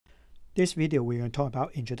This video we're going to talk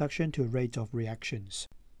about introduction to rate of reactions.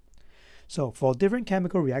 So for different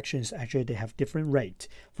chemical reactions, actually they have different rates.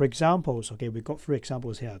 For examples, okay, we got 3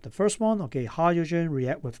 examples here. The first one, okay, hydrogen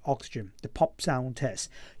react with oxygen, the pop sound test.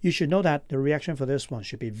 You should know that the reaction for this one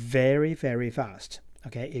should be very, very fast.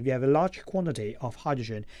 Okay, if you have a large quantity of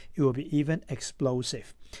hydrogen, it will be even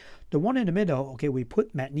explosive. The one in the middle, okay, we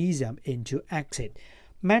put magnesium into acid.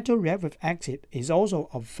 Metal react with acid is also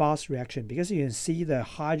a fast reaction because you can see the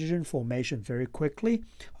hydrogen formation very quickly,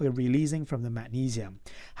 okay, releasing from the magnesium.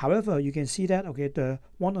 However, you can see that, okay, the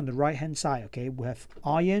one on the right hand side, okay, we have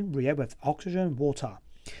iron react with oxygen and water.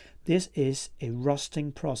 This is a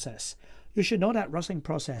rusting process. You should know that rusting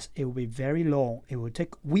process, it will be very long. It will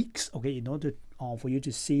take weeks, okay, in order for you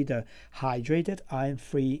to see the hydrated iron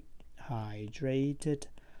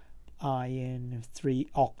 3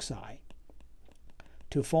 oxide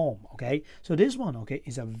to form. Okay, so this one, okay,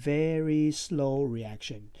 is a very slow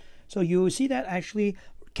reaction. So you will see that actually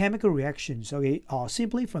chemical reactions, okay, are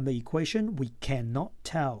simply from the equation we cannot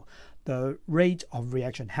tell the rate of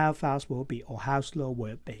reaction, how fast will it be or how slow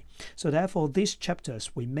will it be. So therefore these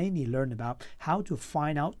chapters we mainly learn about how to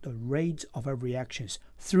find out the rate of our reactions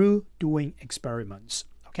through doing experiments.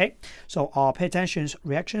 Okay, so pay attention,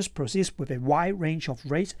 reactions proceed with a wide range of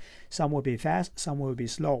rates. Some will be fast, some will be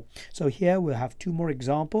slow. So here we'll have 2 more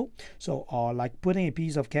examples. So like putting a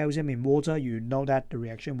piece of calcium in water, you know that the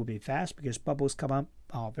reaction will be fast because bubbles come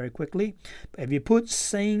up very quickly. But if you put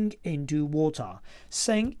zinc into water,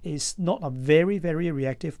 zinc is not a very, very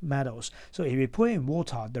reactive metal. So if you put it in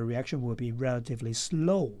water, the reaction will be relatively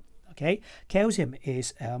slow. Okay, calcium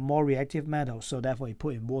is a more reactive metal, so therefore you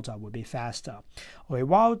put in water will be faster. Okay,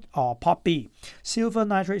 while part B, silver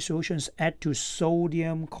nitrate solutions add to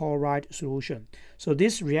sodium chloride solution. So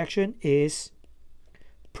this reaction is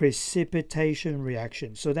precipitation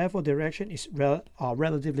reaction. So therefore the reaction is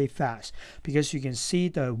relatively fast because you can see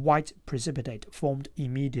the white precipitate formed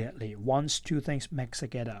immediately once 2 things mix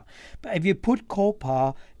together. But if you put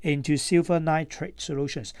copper into silver nitrate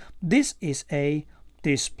solutions, this is a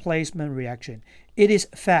displacement reaction. It is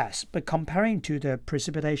fast, but comparing to the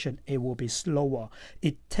precipitation, it will be slower.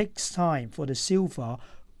 It takes time for the silver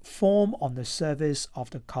form on the surface of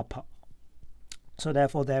the copper. So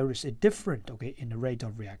therefore there is a difference, okay, in the rate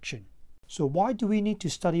of reaction. So why do we need to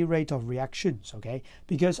study rate of reactions? Okay,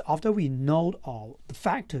 because after we know all the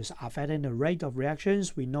factors affecting the rate of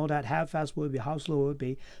reactions, we know that how fast will it be, how slow will it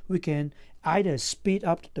be, we can either speed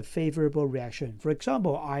up the favorable reaction. For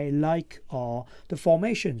example, I like the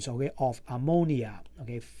formations, okay, of ammonia.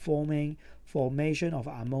 Okay, formation of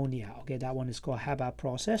ammonia. Okay, that one is called Haber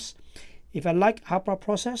process. If I like Haber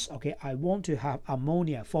process, okay, I want to have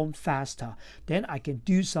ammonia form faster, then I can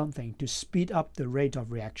do something to speed up the rate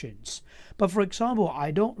of reactions. But for example,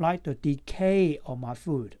 I don't like the decay of my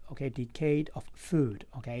food, okay, decay of food,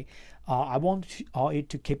 okay. I want it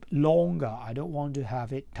to keep longer. I don't want to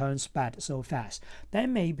have it turns bad so fast.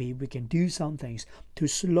 Then maybe we can do some things to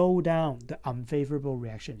slow down the unfavorable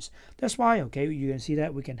reactions. That's why, okay, you can see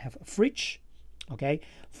that we can have a fridge. Okay,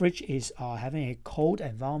 fridge is having a cold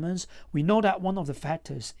environment. We know that one of the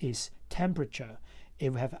factors is temperature.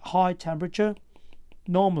 If we have high temperature,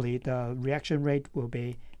 normally the reaction rate will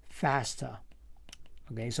be faster.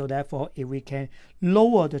 Okay, so therefore if we can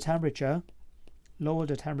lower the temperature,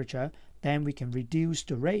 then we can reduce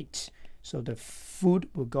the rate. So the food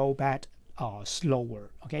will go bad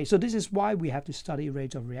slower. Okay, so this is why we have to study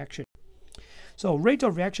rate of reaction. So rate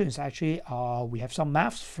of reaction is actually, we have some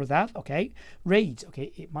maths for that, okay. Rate,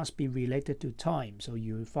 okay, it must be related to time. So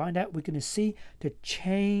you find out we're going to see the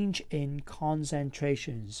change in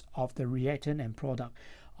concentrations of the reactant and product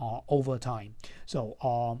over time.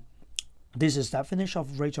 So this is definition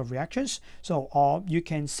of rate of reactions. So you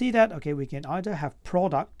can see that, okay, we can either have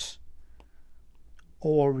product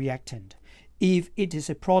or reactant. If it is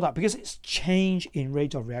a product, because it's change in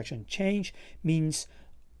rate of reaction, change means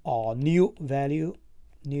new value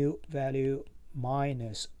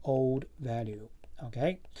minus old value.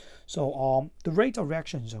 Okay, so the rate of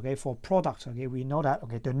reactions, okay, for products, okay, we know that,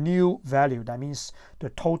 okay, the new value, that means the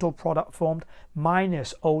total product formed,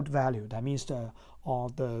 minus old value, that means the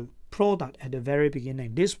product at the very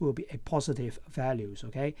beginning, this will be a positive values.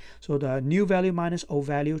 Okay, so the new value minus old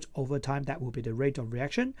values over time, that will be the rate of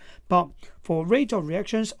reaction. But for rate of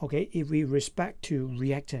reactions, okay, if we respect to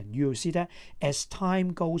reactant, you will see that as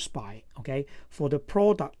time goes by, okay, for the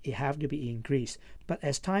product it have to be increased, but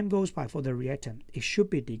as time goes by for the reactant it should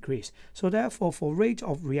be decreased. So therefore for rate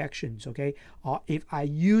of reactions, okay, if I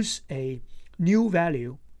use a new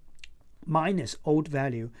value minus old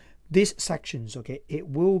value, these sections, okay, it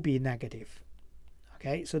will be negative.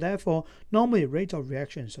 Okay, so therefore, normally rate of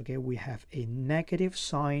reactions, okay, we have a negative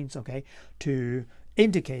signs, okay, to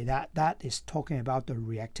indicate that that is talking about the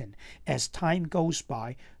reactant. As time goes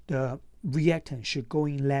by, the reactant should go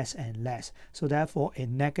in less and less. So therefore, a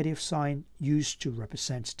negative sign used to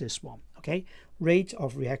represent this one. Okay, rate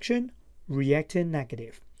of reaction, reactant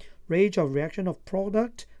negative. Rate of reaction of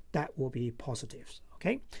product, that will be positives.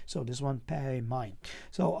 Okay, so this one bear in mind.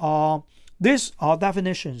 So these are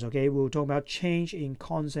definitions, okay, we'll talk about change in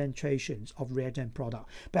concentrations of reactant product.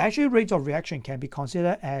 But actually rate of reaction can be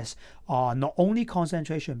considered as not only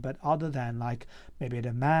concentration, but other than like maybe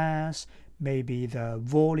the mass, maybe the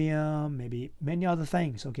volume, maybe many other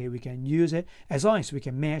things, okay, we can use it as long as we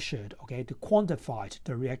can measure it, okay, to quantify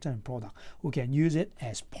the reactant product. We can use it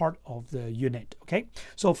as part of the unit, okay.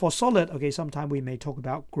 So for solid, okay, sometimes we may talk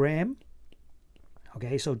about gram.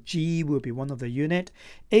 Okay, so G will be one of the unit.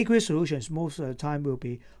 Aqueous solutions most of the time will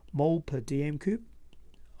be mole per dm cube.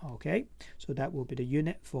 Okay, so that will be the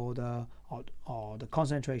unit for the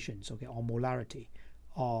concentrations, okay, or molarity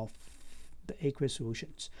of the aqueous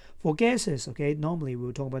solutions. For gases, okay, normally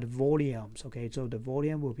we'll talk about the volumes. Okay, so the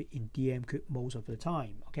volume will be in dm cube most of the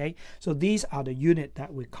time. Okay, so these are the unit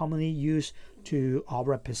that we commonly use to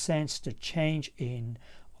represent the change in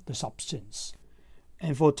the substance.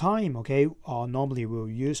 And for time, okay, normally we'll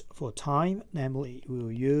use for time, namely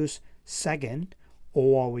we'll use second,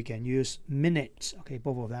 or we can use minutes. Okay,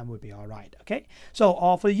 both of them will be all right. Okay,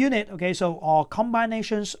 so for unit, okay, so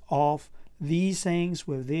combinations of these things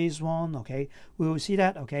with this one, okay, we will see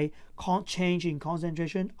that, okay, change in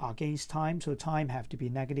concentration against time, so time have to be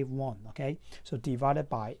 -1, okay, so divided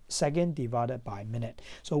by second divided by minute.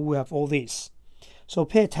 So we have all these. So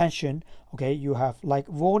pay attention, okay, you have like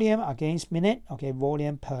volume against minute, okay,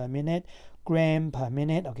 volume per minute, gram per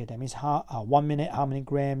minute, okay, that means how 1 minute, how many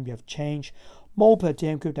gram you have changed, mole per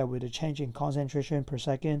dm cube, that with the change in concentration per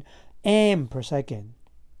second, m per second.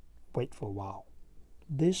 Wait for a while.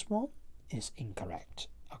 This one is incorrect.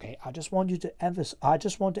 Okay, I just want to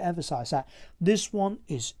emphasize that this one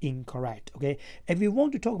is incorrect. Okay, if you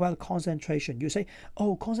want to talk about concentration, you say,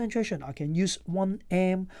 oh, concentration, I can use 1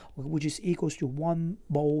 m, which is equals to 1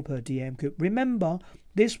 mole per dm cube. Remember,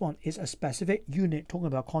 this one is a specific unit talking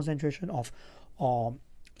about concentration of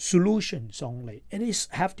solutions only. It is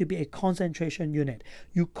have to be a concentration unit.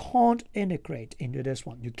 You can't integrate into this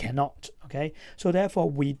one. You cannot. Okay, so therefore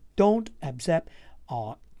we don't accept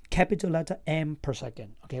capital letter m per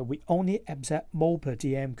second. Okay, we only accept mole per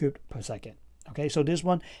dm cube per second. Okay, so this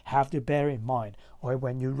one have to bear in mind. Okay,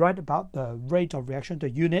 when you write about the rate of reaction, the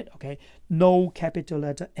unit, okay, no capital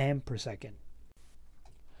letter m per second.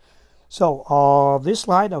 So this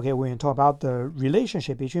slide, okay, we're going to talk about the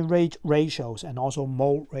relationship between rate ratios and also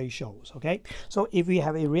mole ratios. Okay, so if we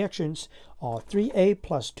have a reactions, 3A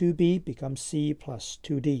plus 2B becomes C plus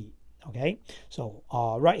 2D. Okay, so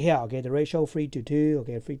right here, okay, the ratio 3:2,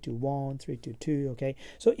 okay, 3:1, 3:2, okay.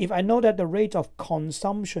 So if I know that the rate of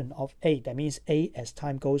consumption of A, that means A as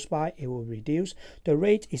time goes by, it will reduce. The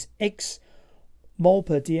rate is X mole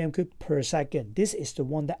per dm cube per second. This is the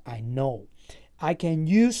one that I know. I can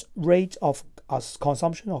use rate of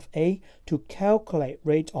consumption of A to calculate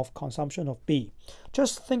rate of consumption of B.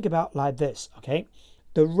 Just think about like this, okay.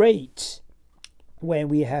 The rate when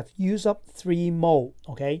we have used up 3 mole,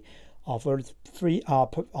 okay, for 3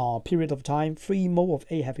 period of time, 3 mole of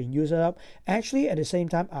A have been used up. Actually, at the same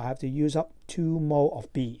time, I have to use up 2 mole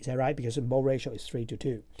of B. Is that right? Because the mole ratio is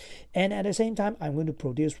 3:2. And at the same time, I'm going to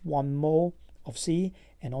produce 1 mole of C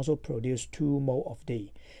and also produce 2 mole of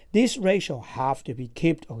D. This ratio have to be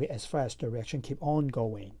kept, okay, as far as the reaction keep on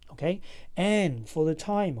going. Okay, and for the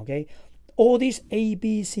time, okay, all these A,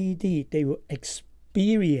 B, C, D, they will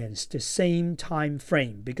experience the same time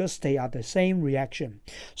frame because they are the same reaction.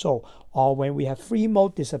 So when we have 3 mole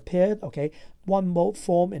disappeared, okay, 1 mole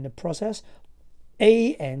form in the process,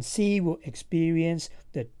 A and C will experience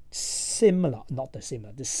the same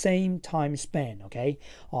time span. Okay,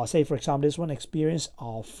 say for example, this one experience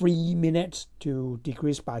 3 minutes to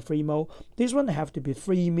decrease by 3 mole. This one have to be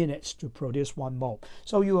 3 minutes to produce 1 mole.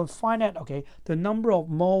 So you will find that, okay, the number of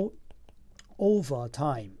mole over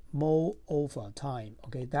time,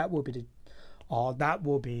 okay, that will be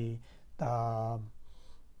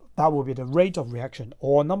the rate of reaction,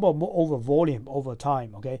 or number of mole over volume over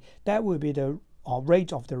time. Okay, that will be the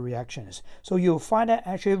rate of the reactions. So you'll find that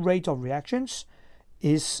actually rate of reactions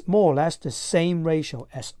is more or less the same ratio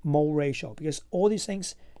as mole ratio because all these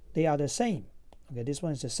things, they are the same. Okay, this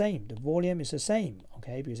one is the same. The volume is the same.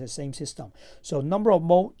 Okay, because it's the same system. So number of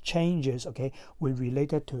mole changes, okay, will be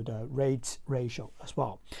related to the rates ratio as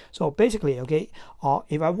well. So basically, okay,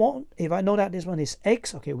 if I know that this one is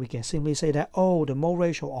X, okay, we can simply say that, oh, the mole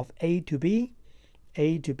ratio of A to B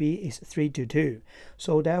is 3 to 2.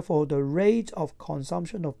 So therefore, the rate of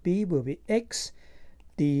consumption of B will be X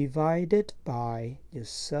divided by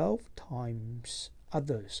yourself times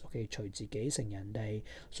others. Okay, 除自己乘人哋.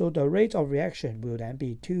 So the rate of reaction will then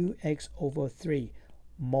be 2x over 3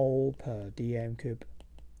 mole per dm cube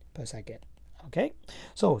per second. Okay,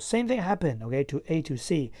 so same thing happened, okay, to A to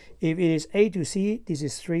C. If it is A to C, this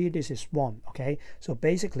is 3, this is 1. Okay, so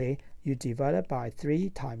basically you divide it by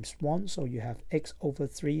 3 times 1, so you have x over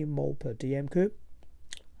 3 mole per dm cube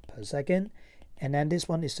per second. And then this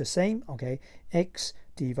one is the same, okay, x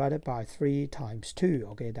divided by 3 times 2,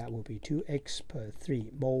 okay, that will be 2x per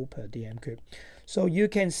 3 mole per dm cube. So you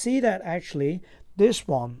can see that actually this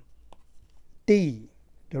one, D,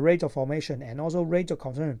 the rate of formation, and also rate of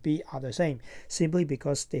consumption B are the same, simply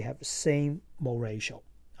because they have the same mole ratio.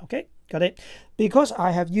 Okay, got it? Because I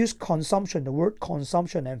have used consumption, the word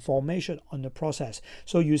consumption and formation on the process,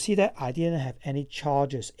 so you see that I didn't have any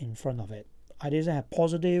charges in front of it. I didn't have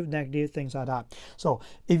positive, negative, things like that. So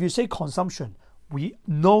if you say consumption, we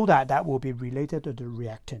know that that will be related to the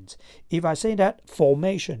reactant. If I say that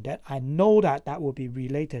formation, that I know that that will be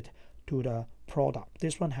related to the product.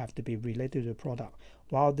 This one have to be related to the product,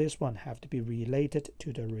 while this one have to be related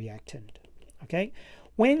to the reactant. Okay,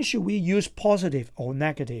 when should we use positive or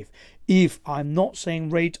negative? If I'm not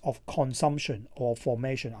saying rate of consumption or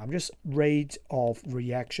formation, I'm just rate of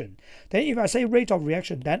reaction. Then if I say rate of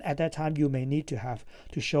reaction, then at that time you may need to have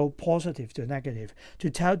to show positive to negative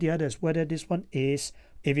to tell the others whether this one is,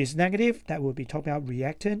 if it's negative, that will be talking about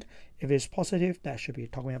reactant. If it's positive, that should be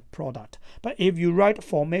talking about product. But if you write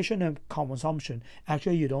formation and consumption,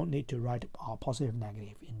 actually you don't need to write positive,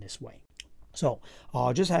 negative in this way. So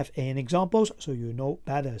just have an example so you know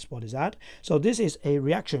better what is that. So this is a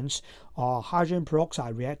reactions, hydrogen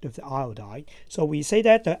peroxide react with the iodine. So we say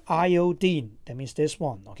that the iodine, that means this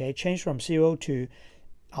one, okay, change from 0 to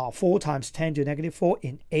 4 times 10 to negative 4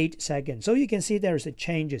 in 8 seconds. So you can see there is a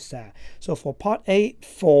changes there. So for part A,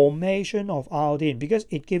 formation of iodine, because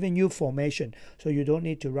it's giving you formation, so you don't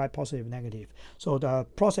need to write positive, negative. So the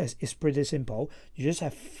process is pretty simple. You just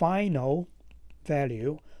have final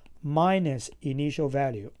value minus initial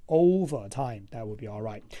value over time. That would be all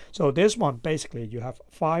right. So this one, basically you have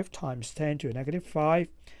 5 times 10 to negative 5.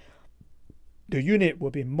 The unit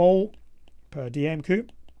will be mole per dm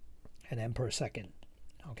cube and then per second.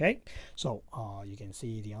 Okay, so you can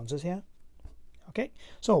see the answers here. Okay,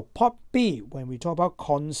 so part B, when we talk about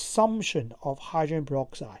consumption of hydrogen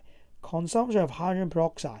peroxide,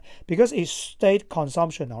 because it's state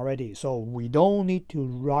consumption already, so we don't need to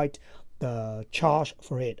write the charge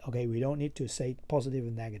for it. Okay, we don't need to say positive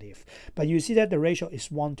and negative, but you see that the ratio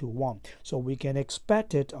is 1 to 1, so we can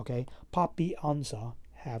expect it, okay, part B answer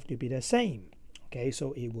have to be the same. Okay,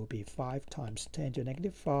 so it will be 5 times 10 to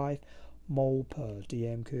negative 5 mole per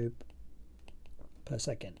dm cube per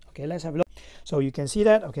second. Okay, let's have a look. So you can see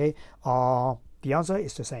that, okay, the answer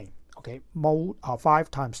is the same. Okay, mole 5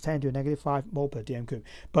 times 10 to negative 5 mole per dm cube,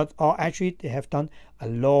 but actually they have done a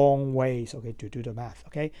long ways, okay, to do the math.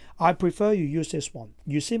 Okay, I prefer you use this one.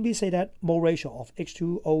 You simply say that mole ratio of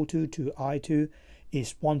H2O2 to I2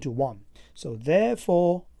 is 1 to 1, so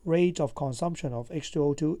therefore rate of consumption of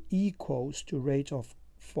H2O2 equals to rate of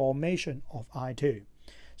formation of I2.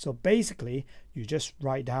 So basically you just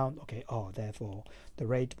write down, okay, therefore the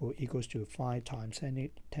rate will equals to 5 times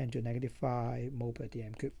 10 to negative 5 mole per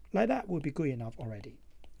dm cube. Like that would be good enough already.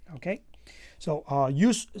 Okay, so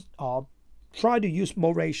try to use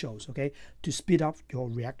mole ratios, okay, to speed up your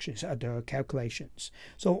reactions, the calculations.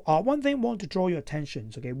 So one thing I want to draw your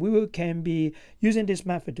attention, okay, we can be using this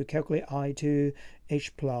method to calculate I2,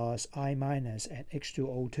 H plus, I minus, and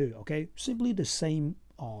H2O2. Okay, simply the same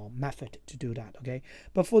method to do that. Okay,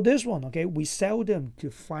 but for this one, okay, we seldom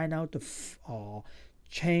to find out the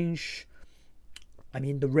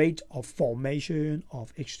the rate of formation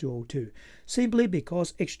of H2O2, simply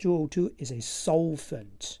because H2O2 is a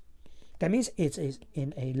solvent. That means it is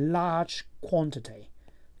in a large quantity.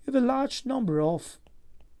 You have a large number of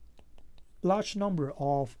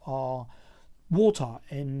water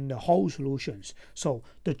in the whole solutions, so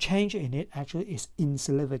the change in it actually is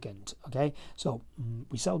insignificant. Okay, so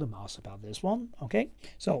we seldom ask about this one. Okay,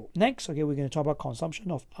 so next, okay, we're going to talk about consumption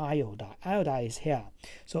of iodine. Iodine is here.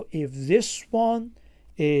 So if this one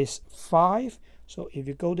is 5, so if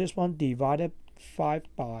you go this one divided 5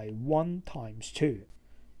 by 1 times 2,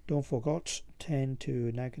 don't forget 10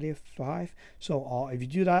 to negative 5. So if you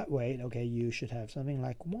do that way, okay, you should have something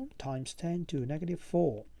like 1 times 10 to negative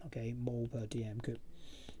 4, okay, mole per dm cube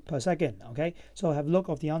per second. Okay, so have a look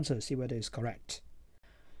of the answer, see whether it's correct.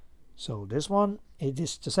 So this one, it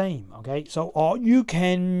is the same. Okay, so you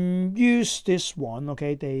can use this one.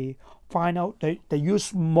 Okay, they find out, they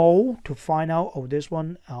use mole to find out, oh, this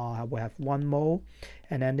one will have 1 mole,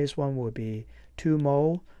 and then this one will be 2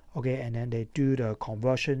 mole. Okay, and then they do the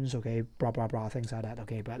conversions, okay, blah blah blah, things like that.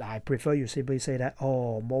 Okay, but I prefer you simply say that,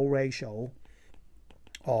 oh, mole ratio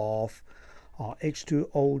of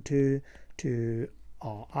H2O2 to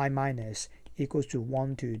I minus equals to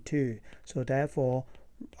 1 to 2. So therefore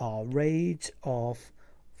rate of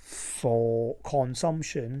for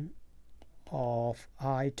consumption of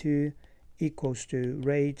I2 equals to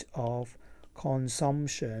rate of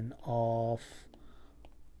consumption of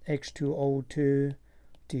H2O2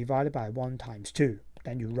 divided by 1 times 2.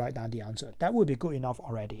 Then you write down the answer. That would be good enough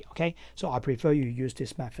already. Okay, so I prefer you use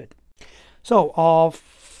this method. So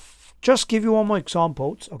just give you one more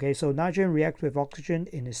example. Okay, so nitrogen reacts with oxygen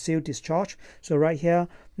in a sealed discharge. So right here,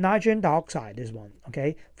 nitrogen dioxide, this one,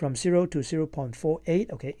 okay, from 0 to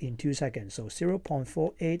 0.48, okay, in 2 seconds. So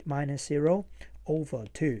 0.48 minus 0 over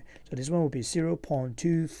 2. So this one will be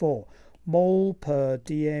 0.24 mole per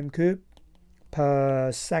dm cube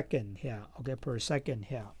per second here. Okay, per second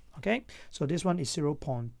here. Okay, so this one is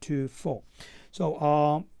 0.24.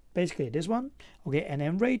 So basically this one, okay, and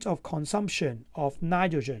then rate of consumption of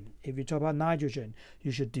nitrogen. If you talk about nitrogen,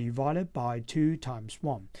 you should divide it by 2 times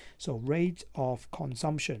 1. So rate of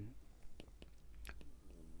consumption,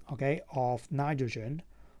 okay, of nitrogen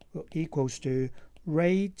will equals to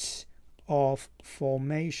rate of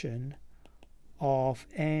formation of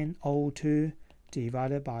NO2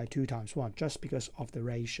 divided by 2 times 1, just because of the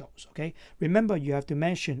ratios. Okay, remember you have to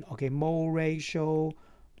mention, okay, mole ratio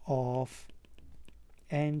of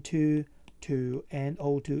N2 to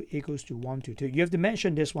NO2 equals to 1 to 2. You have to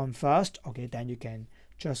mention this one first, okay, then you can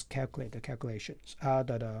just calculate the calculations,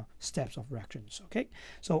 the steps of reactions. Okay,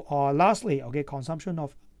 so lastly, okay, consumption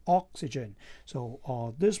of oxygen. So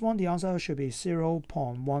this one, the answer should be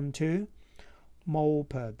 0.12 mole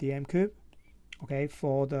per dm cube. Okay,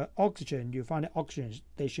 for the oxygen, you find the oxygen,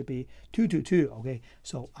 they should be 2 to 2. Okay,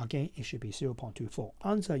 so again, it should be 0.24.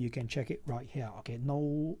 Answer, you can check it right here. Okay,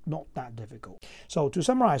 no, not that difficult. So to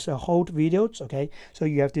summarize the whole videos, okay, so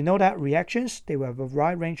you have to know that reactions, they will have a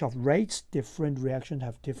wide range of rates. Different reactions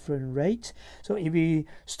have different rates. So if we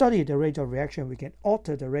study the rate of reaction, we can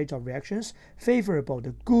alter the rate of reactions. Favorable,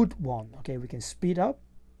 the good one, okay, we can speed up.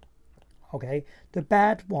 Okay, the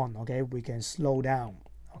bad one, okay, we can slow down.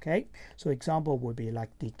 Okay, so example would be like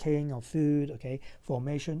decaying of food, okay,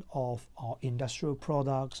 formation of industrial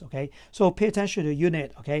products. Okay, so pay attention to the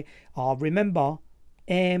unit. Okay, remember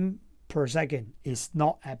m per second is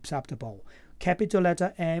not acceptable. Capital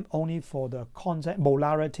letter M only for the content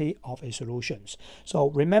molarity of a solutions. So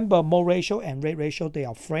remember, mole ratio and rate ratio, they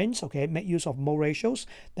are friends. Okay, make use of mole ratios,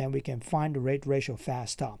 then we can find the rate ratio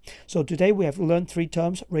faster. So today we have learned 3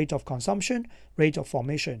 terms: rate of consumption, rate of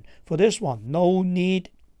formation. For this one, no need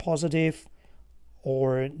positive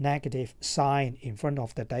or negative sign in front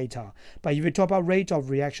of the data. But if you talk about rate of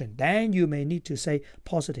reaction, then you may need to say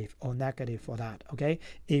positive or negative for that. Okay,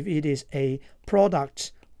 if it is a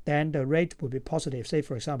product, then the rate will be positive. Say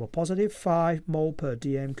for example, positive 5 mole per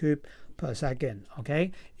dm cube per second.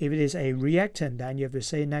 Okay, if it is a reactant, then you have to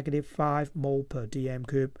say negative 5 mole per dm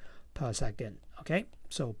cube per second. Okay,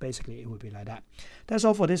 so basically it would be like that. That's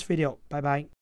all for this video. Bye bye.